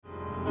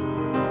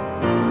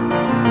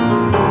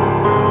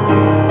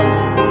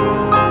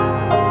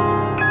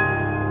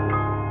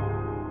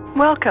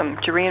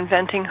Welcome to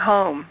Reinventing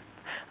Home.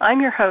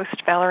 I'm your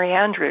host, Valerie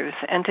Andrews,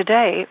 and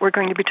today we're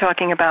going to be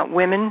talking about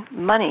women,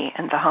 money,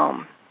 and the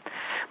home.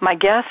 My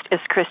guest is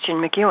Christian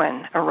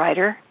McEwen, a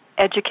writer,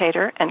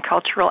 educator, and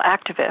cultural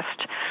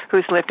activist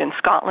who's lived in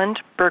Scotland,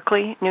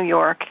 Berkeley, New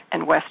York,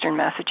 and Western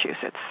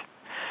Massachusetts.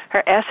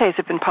 Her essays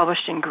have been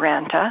published in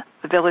Granta,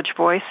 The Village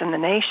Voice, and The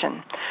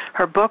Nation.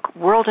 Her book,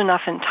 World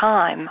Enough in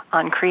Time,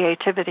 on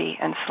creativity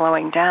and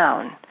slowing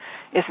down,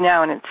 is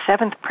now in its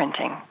 7th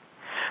printing.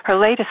 Her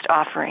latest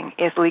offering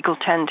is Legal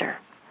Tender,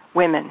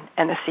 Women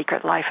and the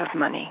Secret Life of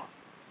Money.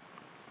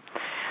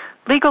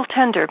 Legal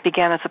Tender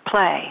began as a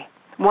play,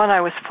 one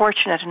I was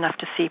fortunate enough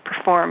to see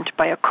performed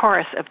by a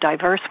chorus of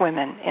diverse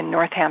women in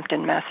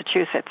Northampton,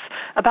 Massachusetts,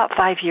 about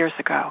 5 years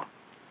ago.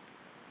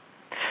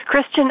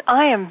 Christian,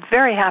 I am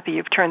very happy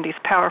you've turned these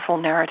powerful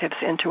narratives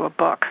into a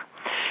book.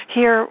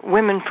 Here,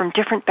 women from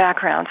different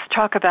backgrounds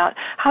talk about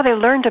how they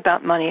learned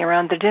about money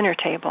around the dinner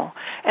table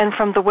and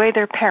from the way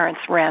their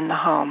parents ran the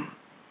home.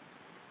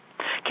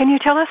 Can you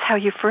tell us how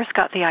you first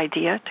got the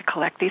idea to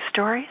collect these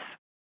stories?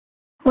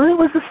 Well, it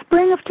was the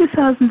spring of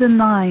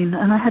 2009,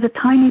 and I had a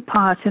tiny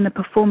part in a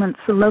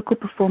local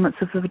performance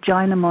of the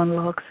Vagina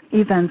Monologues,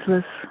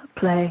 Evangelos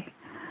play.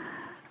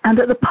 And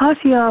at the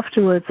party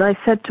afterwards, I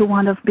said to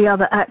one of the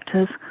other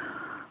actors,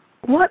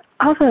 what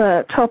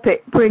other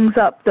topic brings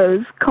up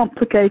those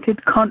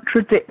complicated,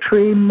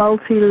 contradictory,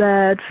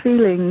 multi-layered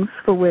feelings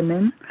for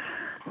women,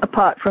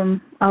 apart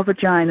from our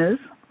vaginas?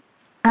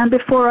 And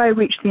before I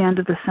reached the end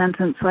of the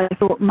sentence, I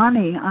thought,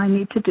 money. I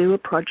need to do a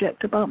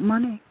project about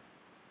money.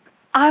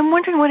 I'm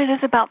wondering what it is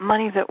about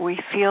money that we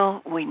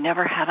feel we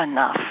never have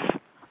enough.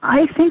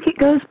 I think it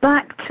goes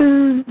back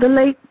to the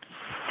late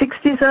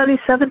 60s, early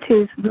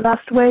 70s, the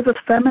last wave of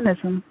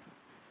feminism,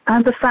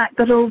 and the fact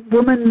that a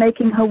woman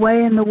making her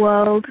way in the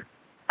world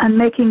and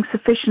making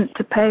sufficient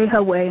to pay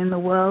her way in the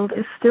world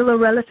is still a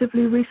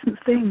relatively recent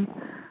thing.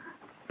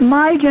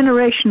 My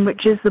generation,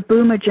 which is the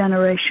boomer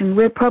generation,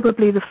 we're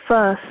probably the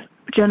first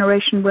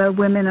generation where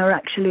women are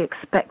actually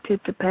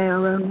expected to pay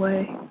our own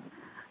way.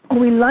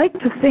 We like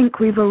to think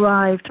we've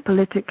arrived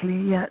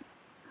politically, yet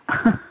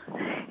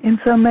in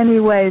so many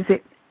ways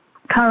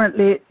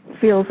currently it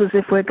feels as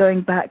if we're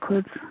going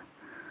backwards.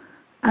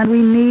 And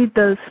we need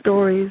those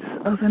stories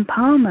of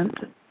empowerment.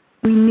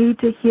 We need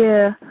to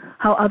hear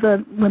how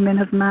other women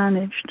have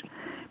managed.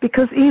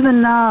 Because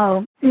even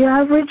now, the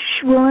average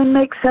woman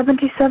makes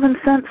 77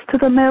 cents to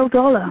the male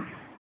dollar.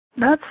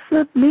 That's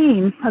the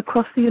mean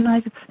across the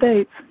United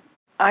States.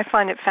 I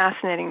find it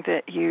fascinating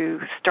that you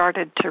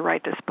started to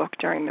write this book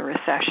during the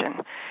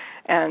recession,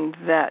 and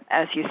that,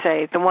 as you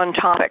say, the one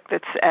topic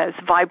that's as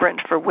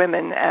vibrant for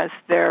women as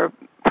their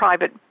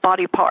private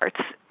body parts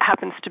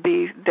happens to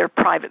be their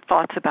private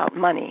thoughts about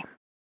money.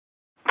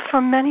 For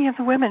many of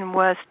the women,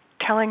 was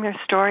telling their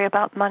story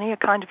about money a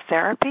kind of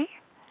therapy?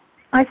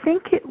 I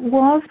think it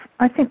was.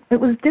 I think it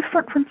was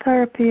different from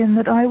therapy in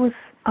that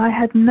I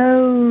had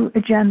no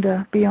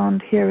agenda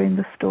beyond hearing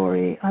the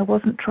story. I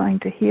wasn't trying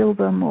to heal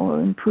them or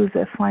improve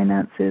their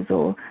finances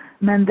or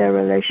mend their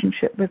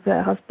relationship with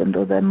their husband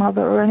or their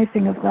mother or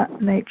anything of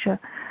that nature.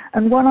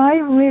 And what I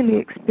really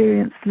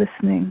experienced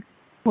listening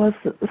was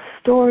that the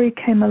story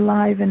came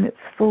alive in its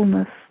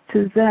fullness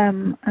to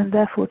them and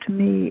therefore to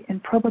me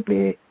in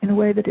a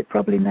way that it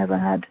probably never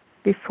had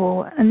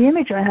before. And the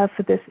image I have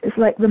for this is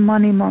like the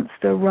money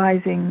monster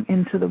rising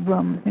into the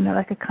room,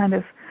 like a kind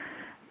of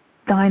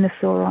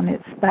dinosaur on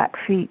its back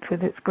feet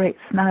with its great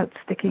snout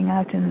sticking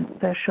out in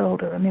their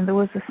shoulder. I mean, there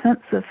was a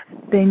sense of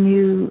they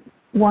knew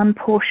one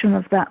portion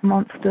of that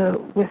monster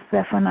with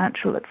their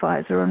financial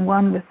advisor and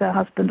one with their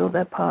husband or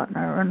their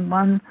partner and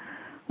one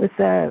with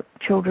their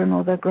children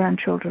or their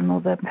grandchildren or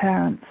their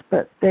parents,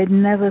 but they'd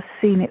never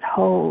seen it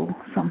whole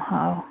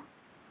somehow.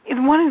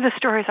 One of the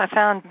stories I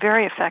found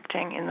very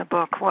affecting in the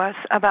book was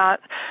about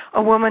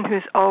a woman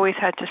who's always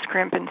had to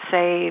scrimp and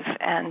save,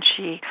 and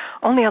she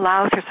only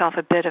allows herself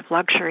a bit of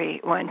luxury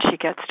when she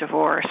gets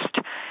divorced.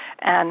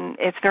 And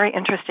it's very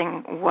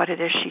interesting what it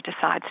is she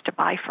decides to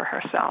buy for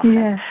herself.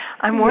 Yes.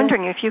 I'm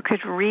wondering if you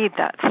could read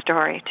that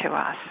story to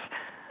us.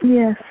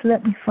 Yes,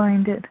 let me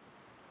find it.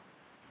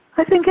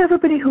 I think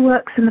everybody who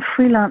works in the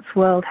freelance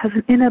world has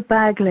an inner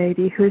bag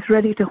lady who is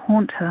ready to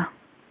haunt her.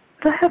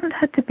 But I haven't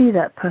had to be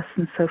that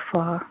person so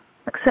far,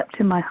 except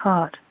in my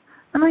heart.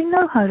 And I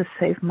know how to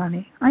save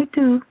money. I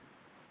do.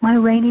 My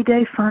rainy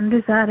day fund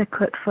is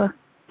adequate for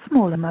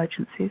small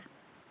emergencies.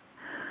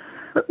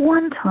 But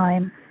one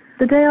time,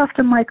 the day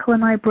after Michael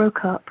and I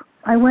broke up,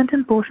 I went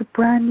and bought a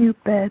brand new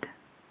bed.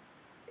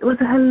 It was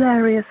a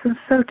hilarious and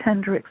so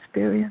tender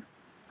experience.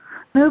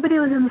 Nobody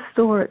was in the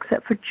store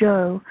except for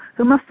Joe,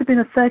 who must have been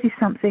a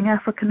 30-something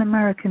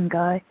African-American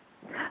guy.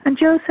 And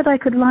Joe said I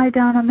could lie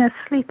down on their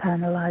sleep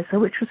analyzer,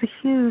 which was a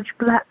huge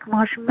black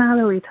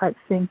marshmallowy type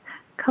thing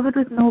covered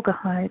with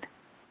naugahyde.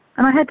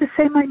 And I had to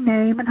say my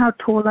name and how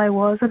tall I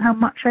was and how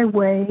much I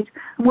weighed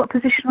and what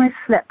position I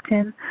slept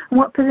in and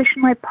what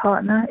position my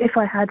partner, if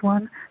I had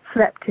one,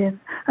 slept in.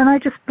 And I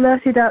just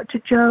blurted out to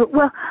Joe,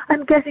 well,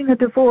 I'm getting a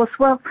divorce.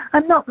 Well,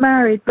 I'm not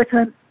married, but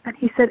I'm... And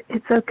he said,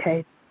 it's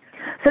okay.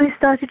 So he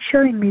started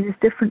showing me these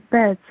different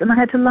beds, and I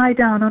had to lie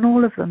down on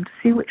all of them to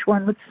see which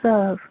one would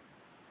serve.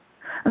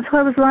 And so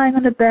I was lying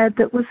on a bed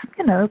that was,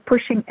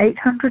 pushing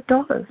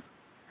 $800.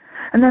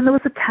 And then there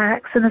was a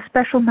tax and a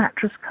special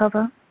mattress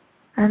cover.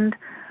 And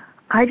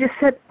I just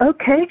said,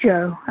 okay,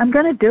 Joe, I'm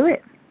going to do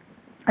it.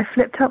 I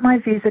flipped up my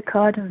Visa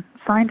card and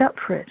signed up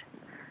for it.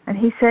 And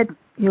he said,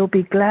 you'll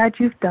be glad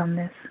you've done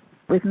this.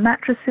 With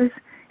mattresses,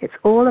 it's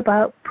all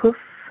about puff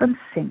and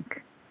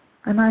sink.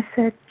 And I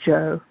said,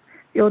 Joe,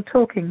 you're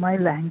talking my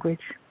language.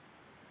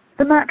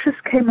 The mattress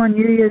came on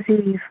New Year's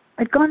Eve.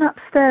 I'd gone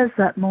upstairs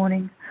that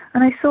morning,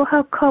 and I saw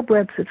how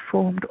cobwebs had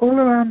formed all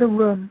around the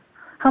room,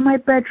 how my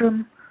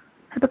bedroom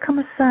had become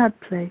a sad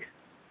place.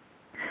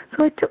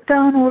 So I took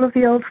down all of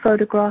the old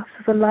photographs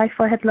of the life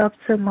I had loved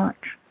so much,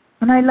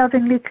 and I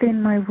lovingly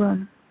cleaned my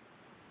room.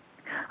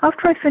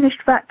 After I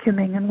finished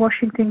vacuuming and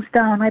washing things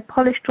down, I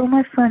polished all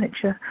my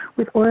furniture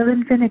with oil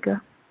and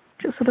vinegar,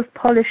 just sort of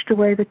polished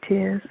away the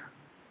tears.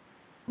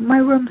 My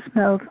room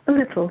smelled a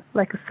little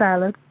like a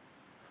salad.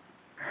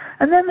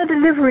 And then the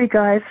delivery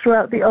guys threw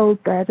out the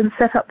old bed and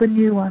set up the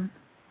new one.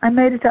 I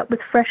made it up with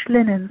fresh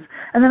linens,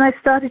 and then I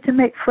started to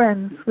make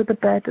friends with the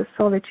bed of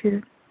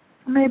solitude.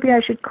 Maybe I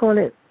should call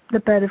it the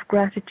bed of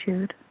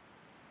gratitude.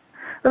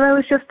 But I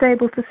was just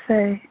able to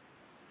say,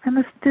 I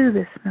must do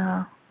this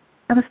now.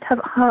 I must have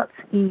heart's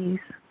ease.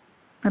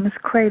 I must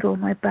cradle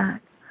my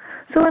back.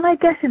 So when I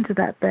get into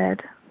that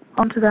bed,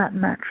 onto that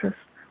mattress,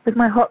 with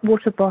my hot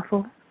water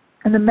bottle,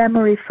 and the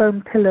memory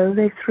foam pillow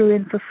they threw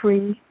in for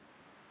free,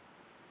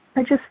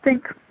 I just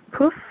think,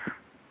 poof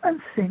and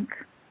sink,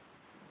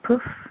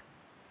 poof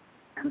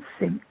and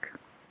sink.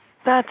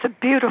 That's a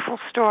beautiful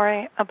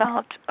story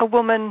about a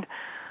woman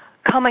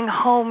coming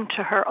home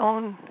to her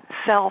own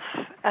self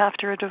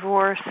after a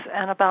divorce,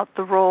 and about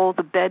the role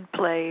the bed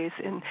plays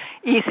in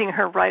easing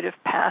her rite of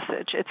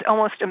passage. It's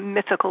almost a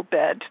mythical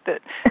bed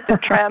that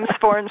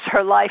transforms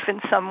her life in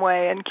some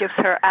way and gives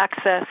her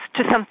access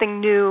to something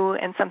new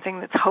and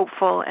something that's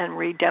hopeful and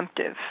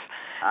redemptive.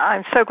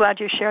 I'm so glad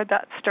you shared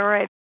that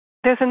story.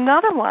 There's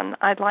another one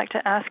I'd like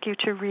to ask you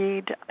to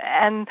read,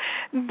 and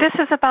this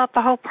is about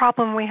the whole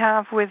problem we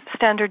have with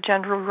standard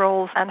gender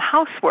roles and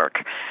housework,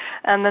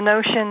 and the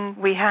notion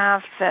we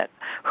have that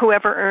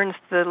whoever earns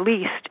the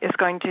least is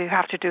going to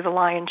have to do the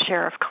lion's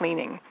share of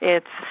cleaning.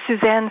 It's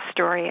Suzanne's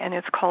story, and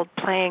it's called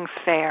Playing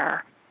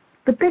Fair.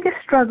 The biggest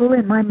struggle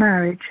in my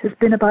marriage has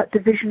been about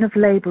division of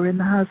labor in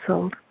the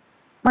household.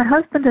 My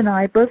husband and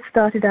I both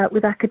started out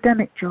with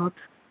academic jobs,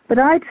 but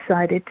I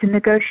decided to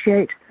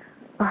negotiate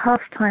a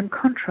half-time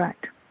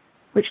contract,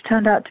 which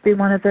turned out to be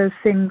one of those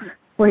things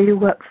where you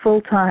work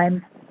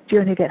full-time, you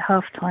only get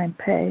half-time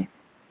pay.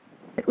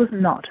 It was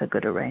not a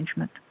good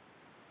arrangement.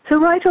 So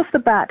right off the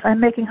bat, I'm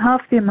making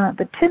half the amount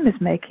that Tim is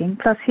making,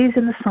 plus he's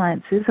in the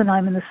sciences and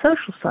I'm in the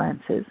social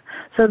sciences,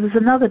 so there's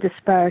another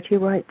disparity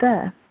right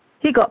there.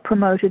 He got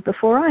promoted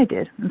before I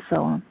did, and so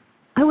on.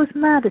 I was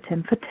mad at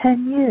him for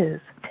 10 years.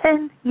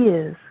 10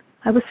 years.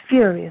 I was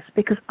furious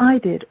because I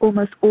did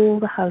almost all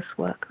the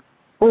housework,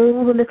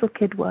 all the little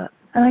kid work,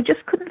 and I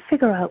just couldn't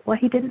figure out why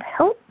he didn't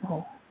help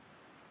more.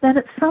 Then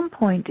at some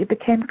point it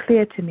became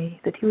clear to me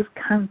that he was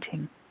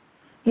counting.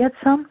 He had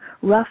some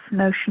rough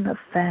notion of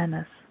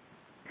fairness.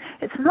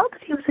 It's not that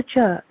he was a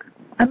jerk.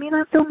 I mean,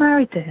 I'm still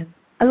married to him.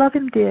 I love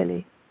him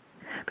dearly.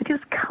 But he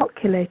was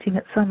calculating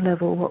at some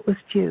level what was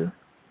due.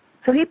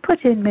 So he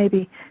put in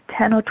maybe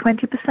 10 or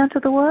 20%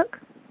 of the work,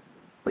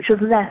 which was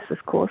less,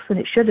 of course, than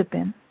it should have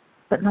been,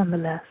 but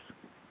nonetheless.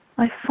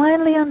 I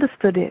finally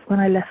understood it when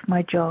I left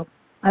my job.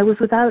 I was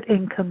without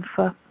income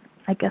for,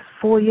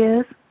 4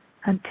 years,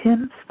 and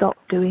Tim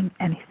stopped doing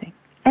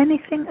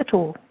anything at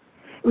all.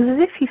 It was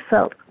as if he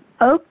felt,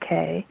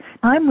 okay,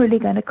 I'm really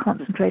going to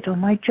concentrate on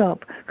my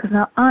job, because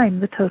now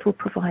I'm the total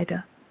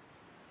provider.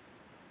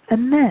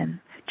 And then,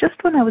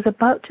 just when I was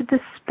about to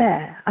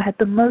despair, I had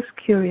the most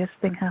curious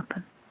thing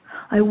happen.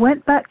 I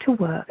went back to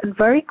work, and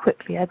very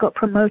quickly I got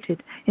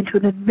promoted into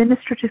an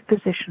administrative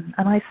position,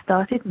 and I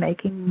started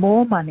making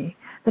more money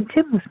than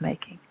Tim was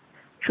making,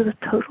 which was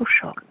a total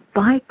shock.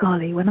 By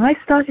golly, when I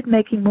started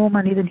making more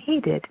money than he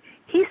did,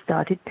 he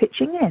started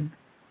pitching in.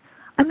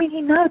 I mean,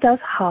 he now does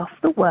half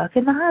the work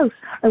in the house.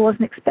 I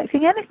wasn't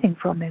expecting anything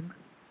from him.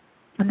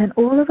 And then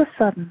all of a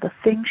sudden, the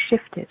thing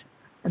shifted,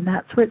 and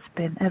that's where it's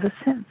been ever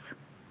since.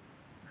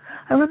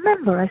 I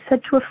remember I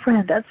said to a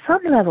friend, at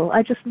some level,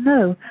 I just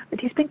know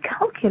that he's been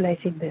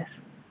calculating this.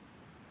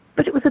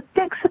 But it was a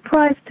big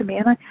surprise to me,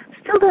 and I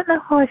still don't know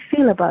how I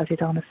feel about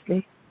it,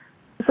 honestly.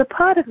 There's a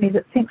part of me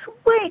that thinks,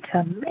 wait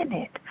a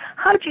minute,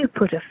 how do you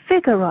put a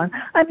figure on?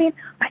 I mean,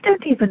 I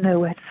don't even know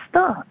where to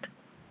start.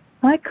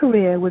 My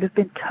career would have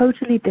been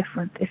totally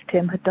different if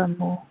Tim had done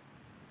more.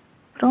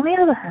 But on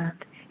the other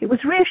hand, it was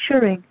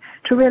reassuring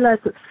to realize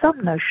that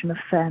some notion of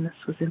fairness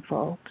was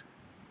involved.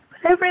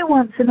 But every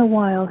once in a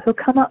while, he'll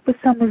come up with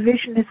some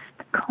revisionist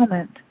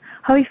comment,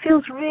 how he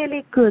feels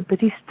really good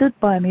that he stood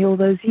by me all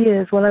those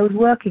years while I was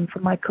working for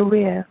my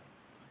career.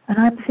 And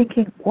I'm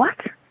thinking, what?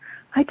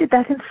 I did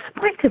that in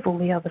spite of all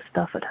the other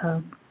stuff at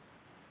home.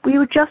 We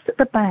were just at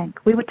the bank.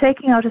 We were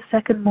taking out a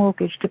second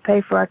mortgage to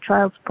pay for our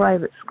child's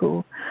private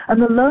school,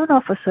 and the loan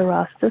officer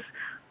asked us,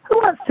 who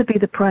wants to be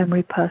the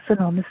primary person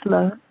on this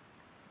loan?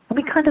 And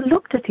we kind of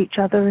looked at each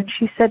other, and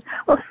she said,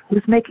 well,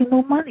 who's making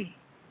more money?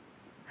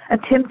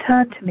 And Tim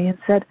turned to me and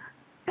said,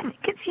 I think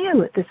it's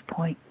you at this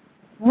point.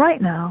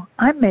 Right now,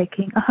 I'm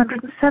making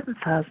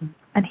 $107,000,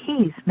 and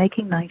he's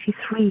making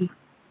 $93,000.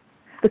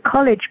 The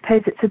college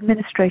pays its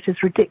administrators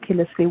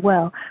ridiculously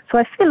well, so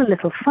I feel a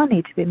little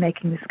funny to be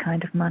making this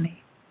kind of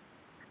money.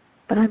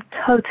 But I'm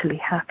totally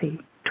happy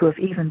to have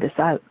evened this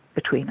out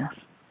between us.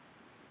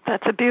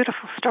 That's a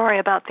beautiful story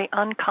about the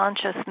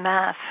unconscious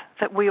math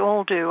that we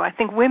all do. I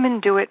think women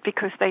do it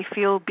because they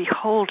feel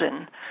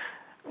beholden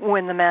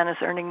when the man is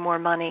earning more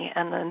money,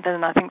 and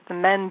then I think the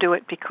men do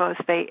it because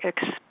they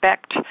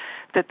expect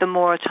that the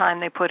more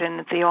time they put in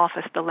at the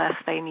office, the less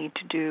they need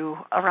to do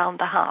around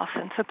the house.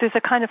 And so there's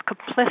a kind of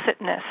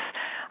complicitness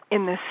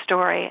in this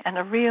story and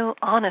a real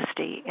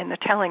honesty in the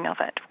telling of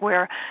it,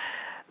 where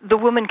the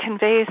woman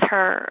conveys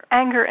her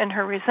anger and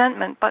her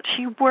resentment, but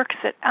she works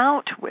it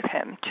out with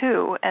him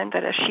too, and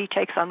that as she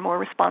takes on more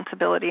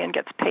responsibility and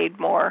gets paid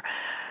more,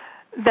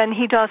 then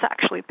he does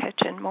actually pitch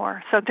in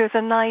more. So there's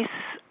a nice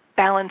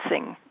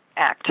balancing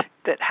act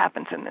that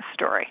happens in this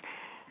story.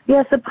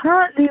 Yes,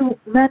 apparently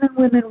men and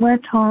women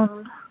went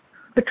on,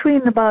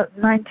 between about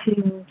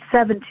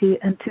 1970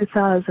 and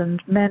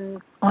 2000, men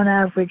on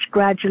average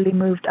gradually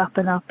moved up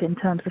and up in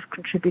terms of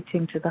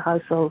contributing to the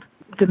household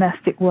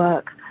domestic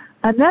work.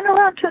 And then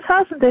around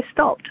 2000 they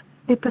stopped.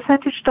 The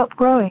percentage stopped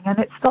growing, and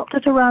it stopped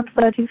at around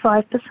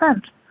 35%.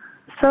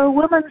 So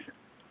women,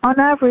 on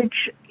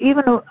average,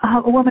 even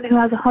a woman who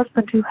has a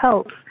husband who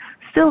helps,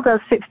 still does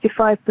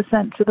 65%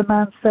 to the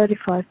man's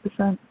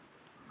 35%.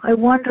 I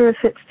wonder if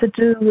it's to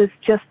do with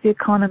just the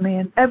economy,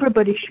 and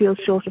everybody feels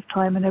short of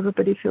time and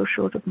everybody feels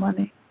short of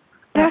money.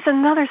 There's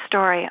another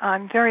story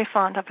I'm very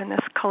fond of in this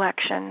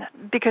collection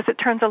because it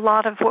turns a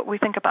lot of what we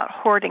think about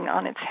hoarding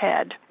on its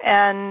head.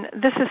 And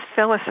this is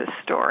Phyllis's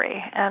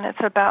story, and it's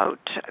about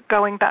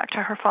going back to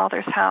her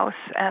father's house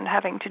and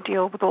having to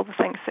deal with all the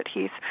things that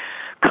he's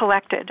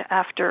collected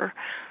after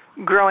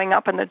growing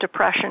up in the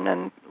Depression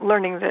and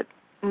learning that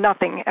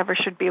nothing ever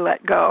should be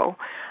let go.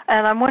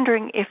 And I'm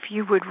wondering if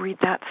you would read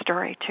that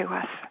story to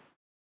us.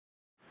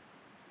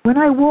 When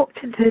I walked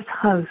into his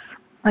house,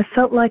 I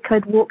felt like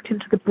I'd walked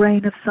into the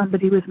brain of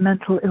somebody with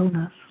mental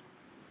illness.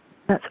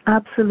 That's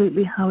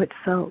absolutely how it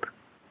felt.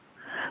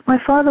 My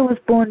father was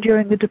born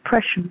during the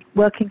Depression,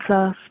 working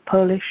class,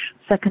 Polish,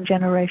 second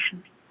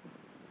generation.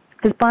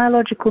 His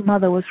biological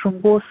mother was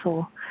from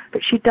Warsaw,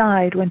 but she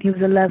died when he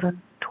was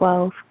 11,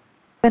 12.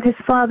 Then his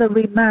father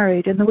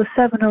remarried, and there were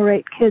 7 or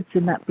 8 kids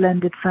in that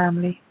blended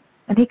family,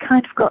 and he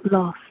kind of got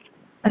lost,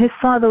 and his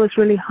father was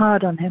really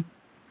hard on him.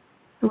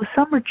 There was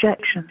some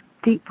rejection,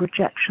 deep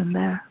rejection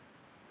there.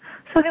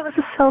 So he was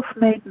a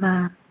self-made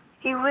man.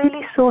 He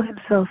really saw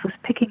himself as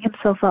picking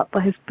himself up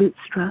by his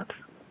bootstraps.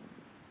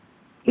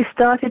 He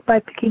started by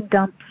picking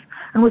dumps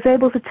and was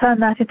able to turn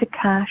that into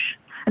cash,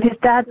 and his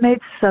dad made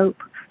soap,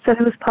 so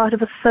he was part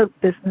of a soap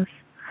business.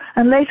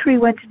 And later he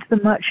went into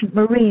the merchant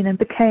marine and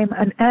became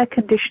an air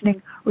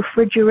conditioning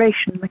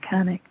refrigeration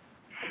mechanic.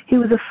 He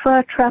was a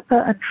fur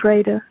trapper and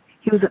trader.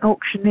 He was an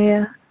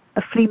auctioneer,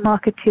 a flea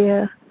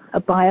marketeer, a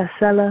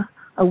buyer-seller,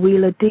 a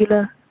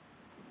wheeler-dealer.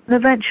 And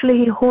eventually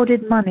he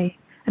hoarded money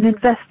and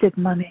invested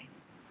money.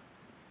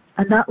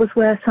 And that was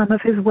where some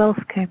of his wealth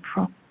came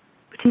from.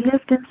 But he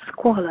lived in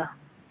squalor.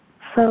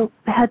 So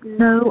I had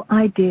no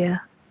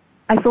idea.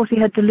 I thought he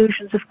had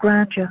delusions of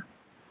grandeur.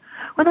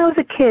 When I was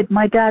a kid,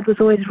 my dad was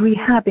always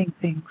rehabbing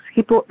things.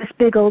 He bought this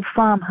big old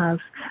farmhouse,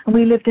 and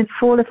we lived in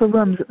 4 little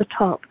rooms at the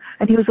top,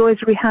 and he was always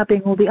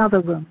rehabbing all the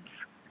other rooms.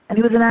 And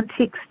he was an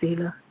antiques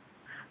dealer.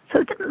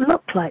 So it didn't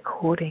look like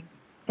hoarding.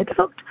 It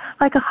looked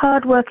like a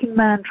hard-working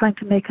man trying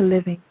to make a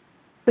living.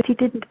 But he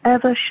didn't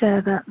ever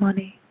share that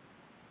money.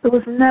 There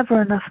was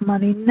never enough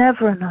money,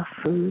 never enough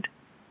food.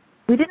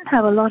 We didn't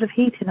have a lot of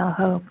heat in our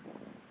home.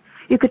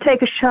 You could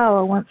take a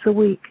shower once a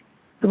week.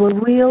 There were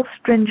real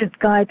stringent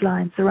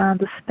guidelines around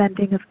the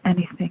spending of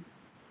anything.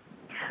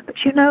 But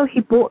you know, he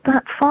bought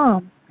that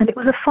farm, and it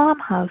was a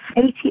farmhouse,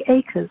 80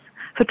 acres,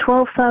 for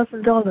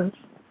 $12,000.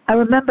 I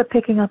remember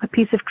picking up a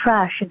piece of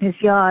trash in his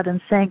yard and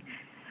saying,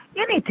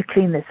 "You need to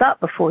clean this up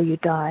before you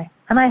die."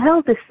 And I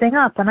held this thing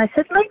up, and I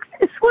said, "Like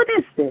this, what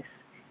is this?"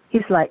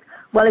 He's like,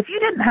 "Well, if you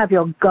didn't have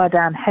your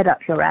goddamn head up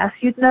your ass,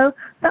 you'd know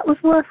that was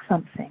worth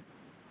something."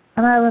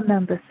 And I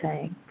remember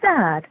saying,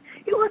 "Dad,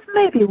 it was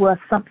maybe worth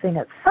something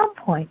at some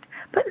point,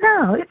 but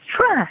now it's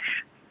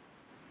trash."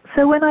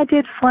 So when I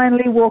did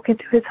finally walk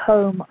into his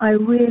home, I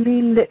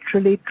really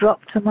literally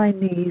dropped to my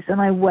knees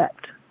and I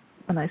wept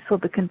when I saw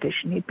the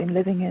condition he'd been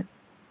living in.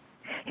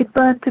 He'd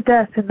burned to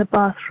death in the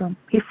bathroom.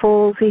 He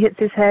falls, he hits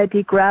his head,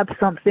 he grabs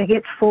something,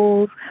 it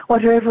falls.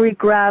 Whatever he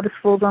grabs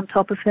falls on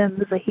top of him.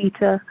 There's a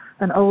heater,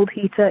 an old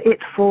heater, it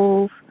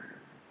falls,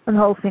 and the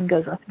whole thing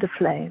goes up into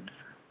flames.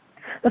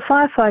 The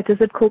firefighters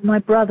had called my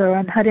brother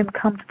and had him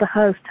come to the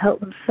house to help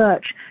them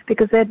search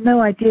because they had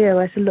no idea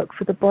where to look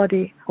for the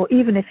body or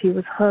even if he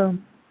was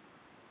home.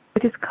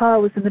 but his car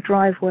was in the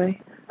driveway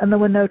and there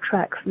were no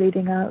tracks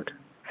leading out.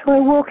 So I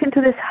walk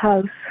into this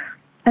house,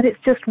 and it's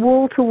just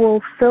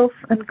wall-to-wall filth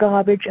and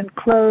garbage and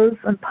clothes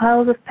and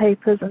piles of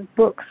papers and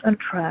books and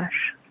trash.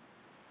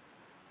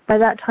 By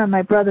that time,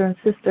 my brother and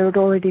sister had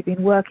already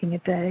been working a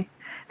day.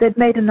 They'd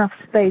made enough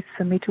space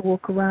for me to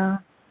walk around.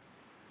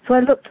 So I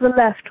looked to the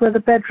left where the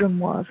bedroom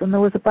was, and there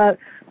was about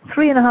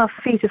 3.5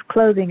 feet of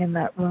clothing in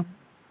that room.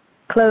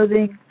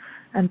 Clothing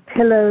and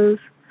pillows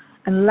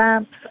and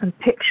lamps and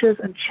pictures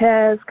and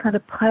chairs kind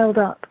of piled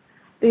up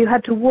that you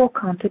had to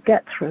walk on to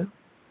get through.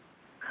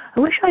 I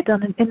wish I'd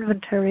done an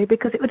inventory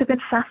because it would have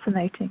been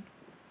fascinating.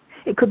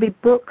 It could be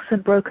books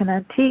and broken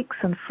antiques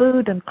and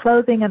food and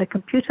clothing, and a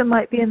computer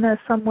might be in there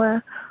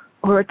somewhere,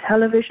 or a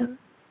television.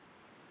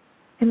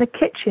 In the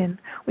kitchen,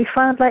 we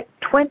found like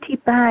 20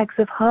 bags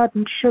of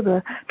hardened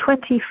sugar,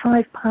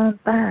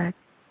 25-pound bags.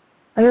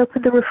 I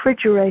opened the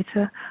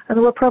refrigerator, and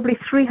there were probably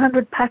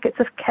 300 packets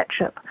of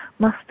ketchup,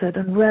 mustard,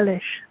 and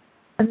relish,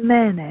 and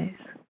mayonnaise.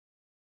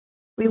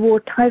 We wore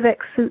Tyvek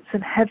suits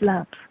and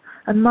headlamps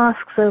and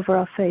masks over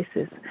our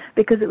faces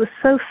because it was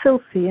so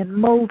filthy and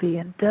moldy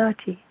and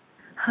dirty.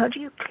 How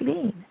do you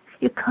clean?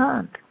 You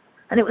can't.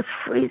 And it was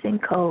freezing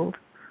cold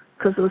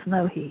because there was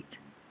no heat.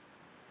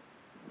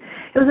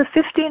 It was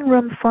a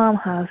 15-room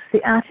farmhouse,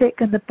 the attic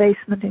and the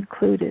basement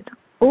included.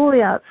 All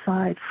the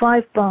outside,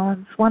 5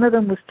 barns, one of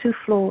them was 2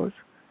 floors.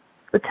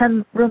 The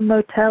 10-room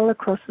motel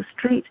across the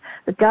street,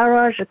 the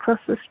garage across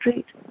the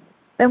street.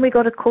 Then we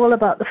got a call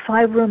about the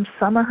 5-room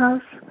summer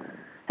house,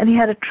 and he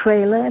had a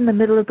trailer in the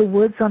middle of the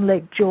woods on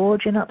Lake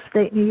George in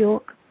upstate New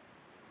York.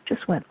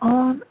 Just went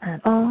on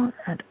and on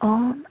and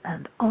on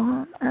and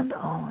on and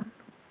on.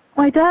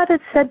 My dad had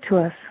said to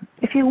us,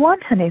 if you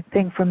want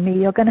anything from me,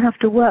 you're going to have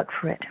to work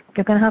for it.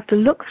 You're going to have to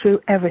look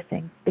through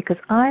everything because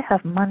I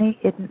have money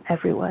hidden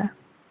everywhere.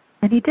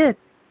 And he did.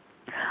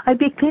 I'd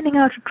be cleaning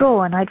out a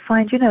drawer and I'd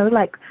find,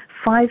 like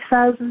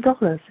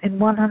 $5,000 in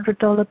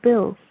 $100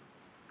 bills.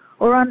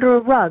 Or under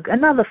a rug,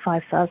 another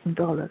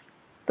 $5,000.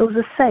 There was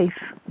a safe,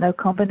 no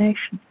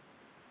combination.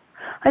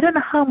 I don't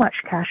know how much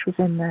cash was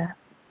in there,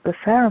 but a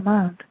fair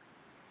amount.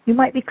 You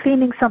might be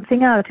cleaning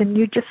something out and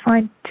you'd just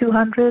find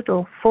 200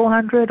 or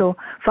 400 or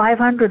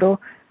 500 or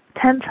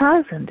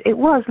 10,000. It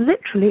was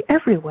literally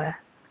everywhere,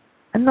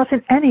 and not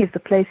in any of the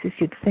places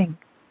you'd think.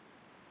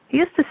 He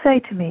used to say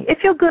to me, if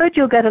you're good,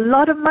 you'll get a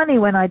lot of money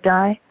when I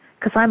die,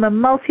 because I'm a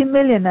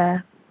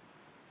multi-millionaire.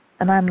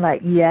 And I'm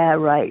like, yeah,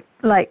 right.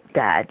 Like,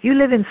 Dad, you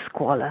live in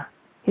squalor.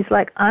 He's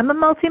like, I'm a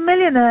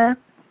multi-millionaire.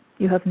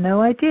 You have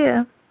no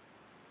idea.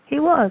 He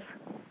was.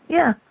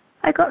 Yeah,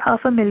 I got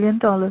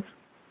 $500,000.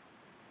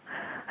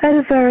 I had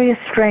a very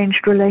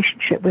estranged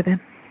relationship with him.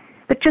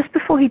 But just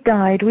before he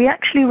died, we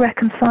actually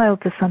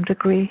reconciled to some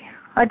degree.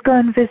 I'd go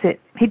and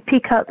visit. He'd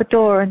peek out the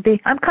door and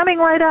be, I'm coming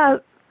right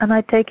out. And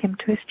I'd take him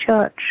to his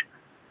church.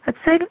 I'd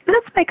say,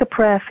 let's make a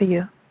prayer for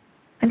you.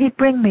 And he'd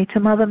bring me to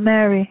Mother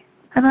Mary.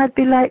 And I'd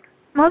be like,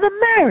 Mother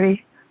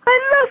Mary?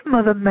 I love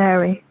Mother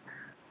Mary.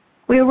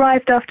 We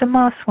arrived after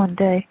Mass one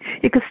day.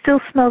 You could still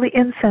smell the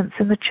incense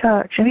in the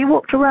church. And we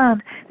walked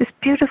around this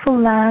beautiful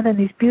land and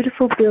these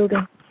beautiful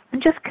buildings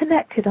and just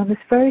connected on this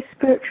very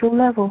spiritual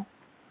level.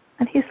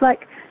 And he's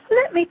like,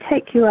 let me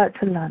take you out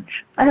to lunch.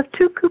 I have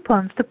 2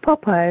 coupons to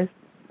Popeyes.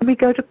 And we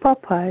go to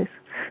Popeyes.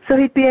 So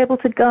he'd be able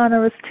to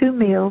garner us 2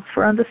 meals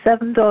for under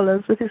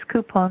 $7 with his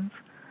coupons.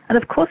 And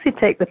of course he'd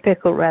take the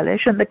pickle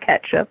relish and the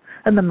ketchup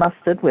and the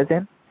mustard with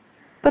him.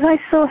 But I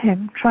saw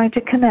him trying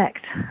to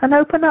connect and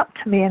open up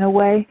to me in a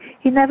way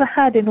he never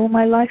had in all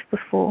my life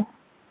before.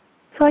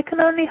 So I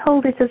can only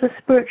hold it as a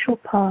spiritual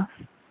path,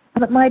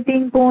 and that my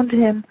being born to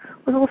him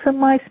was also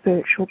my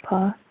spiritual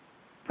path.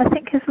 I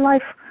think his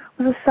life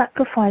was a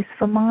sacrifice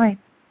for mine.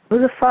 It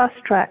was a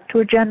fast track to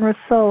a generous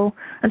soul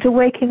and to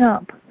waking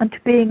up and to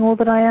being all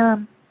that I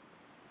am.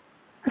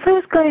 As I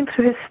was going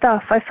through his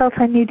stuff, I felt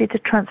I needed to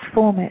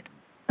transform it,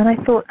 and I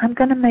thought, I'm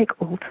going to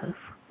make altars.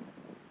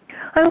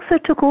 I also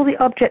took all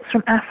the objects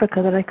from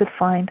Africa that I could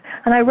find,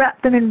 and I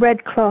wrapped them in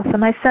red cloth,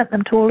 and I sent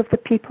them to all of the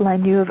people I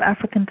knew of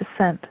African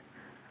descent.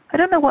 I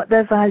don't know what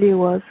their value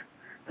was,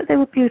 but they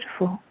were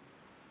beautiful.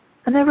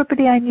 And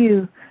everybody I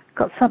knew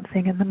got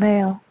something in the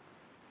mail.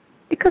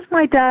 Because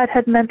my dad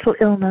had mental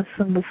illness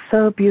and was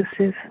so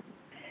abusive,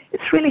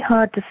 it's really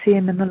hard to see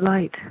him in the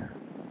light.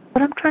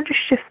 But I'm trying to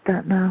shift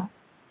that now.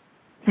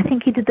 I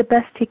think he did the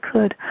best he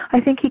could. I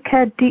think he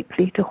cared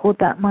deeply to hoard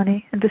that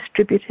money and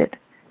distribute it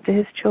to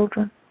his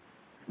children.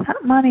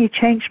 That money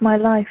changed my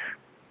life.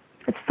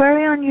 It's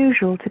very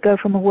unusual to go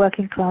from a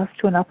working class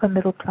to an upper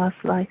middle class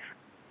life.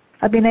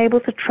 I've been able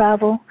to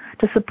travel,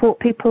 to support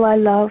people I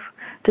love,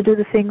 to do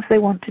the things they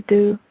want to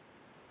do.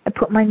 I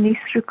put my niece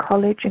through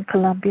college in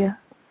Columbia.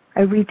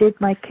 I redid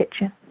my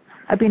kitchen.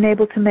 I've been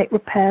able to make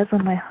repairs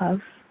on my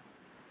house.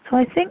 So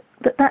I think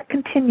that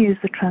continues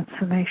the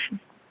transformation.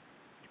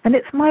 And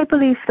it's my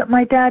belief that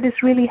my dad is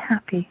really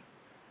happy.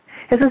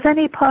 If there's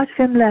any part of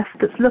him left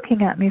that's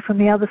looking at me from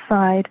the other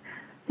side,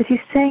 that he's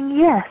saying,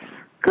 yes,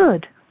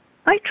 good,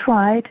 I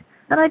tried,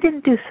 and I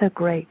didn't do so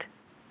great,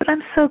 but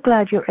I'm so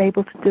glad you're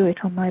able to do it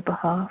on my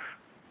behalf.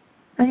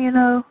 And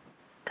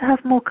to have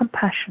more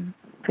compassion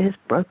for his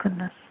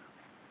brokenness.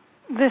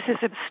 This is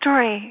a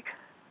story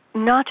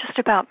not just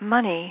about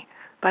money,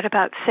 but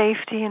about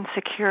safety and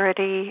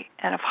security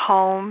and of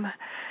home.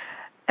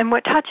 And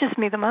what touches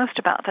me the most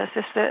about this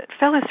is that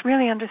Phyllis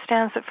really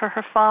understands that for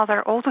her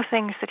father, all the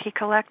things that he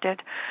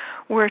collected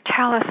were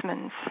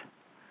talismans.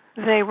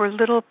 They were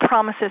little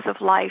promises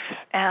of life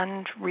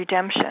and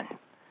redemption.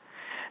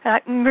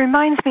 It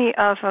reminds me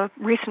of a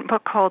recent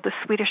book called The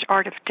Swedish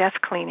Art of Death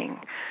Cleaning,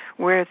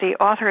 where the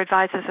author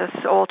advises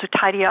us all to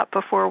tidy up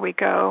before we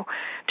go,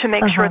 to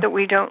make sure that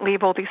we don't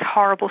leave all these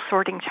horrible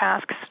sorting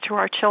tasks to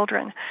our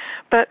children.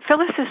 But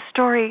Phyllis's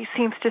story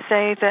seems to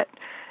say that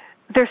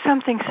there's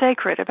something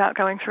sacred about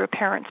going through a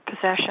parent's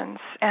possessions,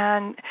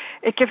 and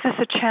it gives us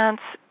a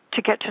chance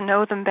to get to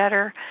know them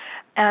better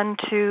and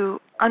to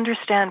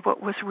understand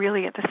what was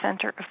really at the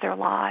center of their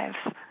lives.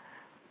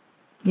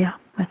 Yeah,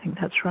 I think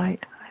that's right.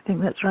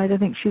 I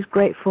think she's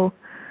grateful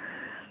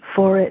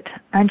for it.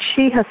 And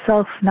she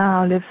herself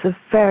now lives a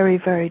very,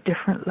 very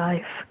different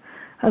life,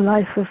 a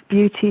life of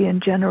beauty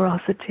and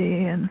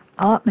generosity and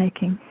art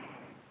making.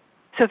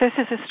 So this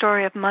is a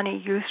story of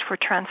money used for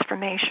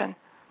transformation.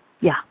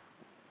 Yeah,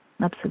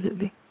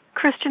 absolutely.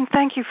 Christian,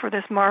 thank you for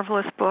this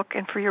marvelous book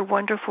and for your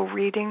wonderful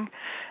reading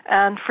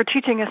and for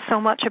teaching us so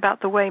much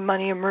about the way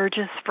money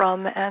emerges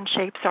from and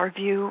shapes our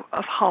view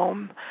of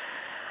home.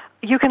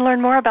 You can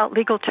learn more about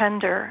Legal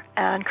Tender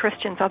and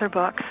Christian's other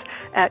books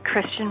at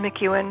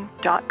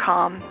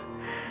christianmcewan.com.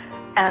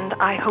 And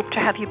I hope to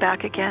have you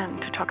back again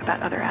to talk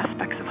about other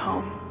aspects of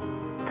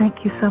home.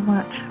 Thank you so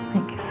much.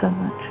 Thank you so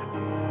much.